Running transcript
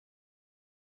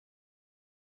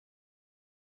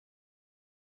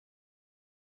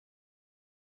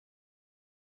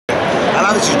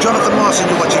Hello, this is Jonathan Marson.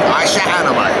 You're watching Aisha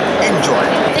Anime. Enjoy.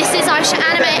 This is Aisha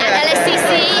Anime at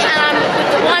LSCC, and I'm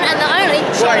with the one and the only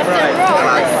Jonathan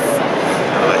Ross.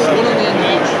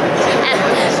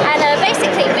 And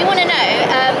basically, we want to know,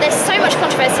 there's so much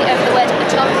controversy over the word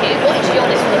otaku. What is your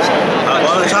definition?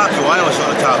 Well, otaku, I always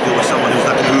thought otaku was someone who's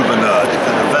like an uber nerd,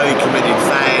 and a very committed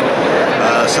fan,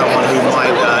 someone who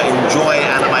might enjoy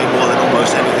anime more than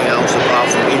almost anything else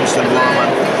apart from instant ramen,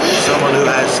 someone who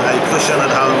has a cushion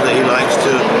at home that he likes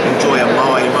to enjoy a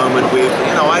moe moment with.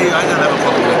 You know, I don't have a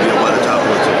problem with the word otaku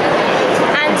at all.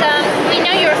 And we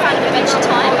know you're a fan of Adventure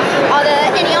Time. Are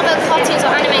there any other cartoons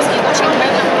or animes that you're watching at the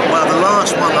moment? Well, the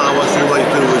last one that I watched all the way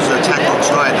through was Attack on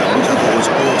Titan, which I thought was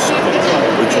awesome,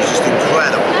 which was just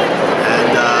incredible.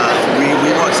 And we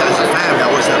watched that as a family. I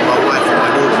watched that with my wife and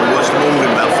my daughter. We watched them all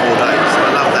in about 4 days.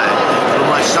 I love that. But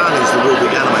my son is the real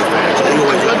big anime fan, so he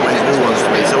always recommends new ones to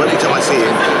me. So every time I see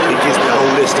him, he gives me a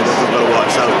whole list of what we've got to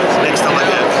watch. So next time I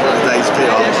get a couple of days clear,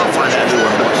 I'll find out a new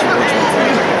one and watch it.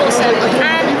 Awesome.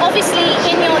 And obviously,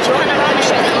 in your Japanorama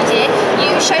show that you did,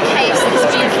 you showcased this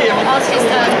beautiful artist,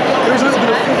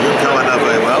 Junko, I know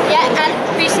very well. Yeah, and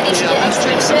recently she did an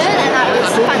exhibition, and that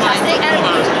was fantastic. And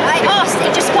I asked,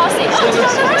 it just passed it, oh, did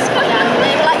I know Roscoe? And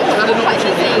they were like, oh, quite a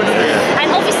few things.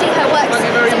 And obviously her work's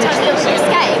sometimes a little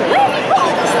risque. Where have you got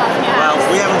all this stuff in your house? Well,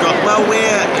 we haven't got,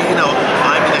 you know,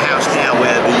 I'm in a house now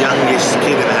where the youngest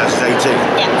kid in the house is 18.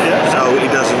 Yeah. So it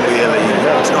doesn't really,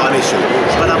 it's not an issue.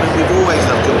 But I mean, we've always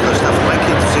loved Junko stuff. My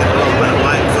kids have seen it a lot when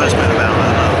I first met about,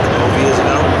 12 years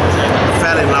ago. I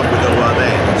fell in love with her right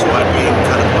there. So I've been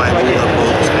kind of buying all the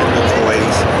books and the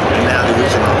toys and now the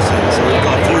original things. So we've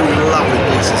got a few lovely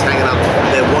pieces hanging up.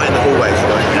 They're right in the hallways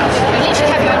right now. You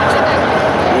literally have your own exhibit.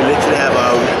 We literally have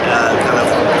our kind of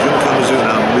Junko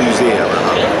Mizuno museum at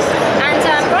home. And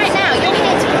right now, you're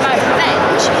here to promote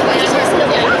Revenge. Can you tell us a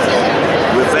little bit about it?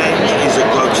 Revenge is a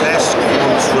grotesque,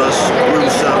 monstrous,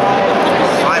 gruesome,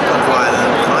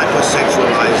 hyper-violent,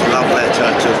 hyper-sexualized love letter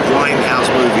to grindhouse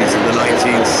movies in the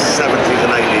 1970s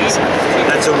and 80s.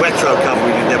 That's a retro cover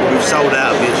we did there, but we've sold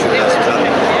out of the issue that's done.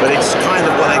 But it's kind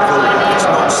of what they call it's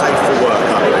not safe for work,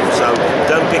 I believe. So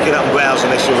don't pick it up and browse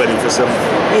unless you're ready for some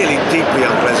really deeply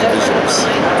unpleasant visuals.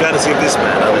 Courtesy of this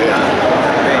man over here.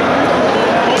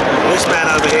 This man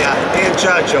over here, Ian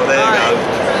Churchill, there you go.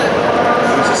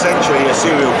 He's essentially a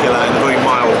serial killer in a very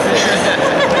mild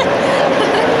form.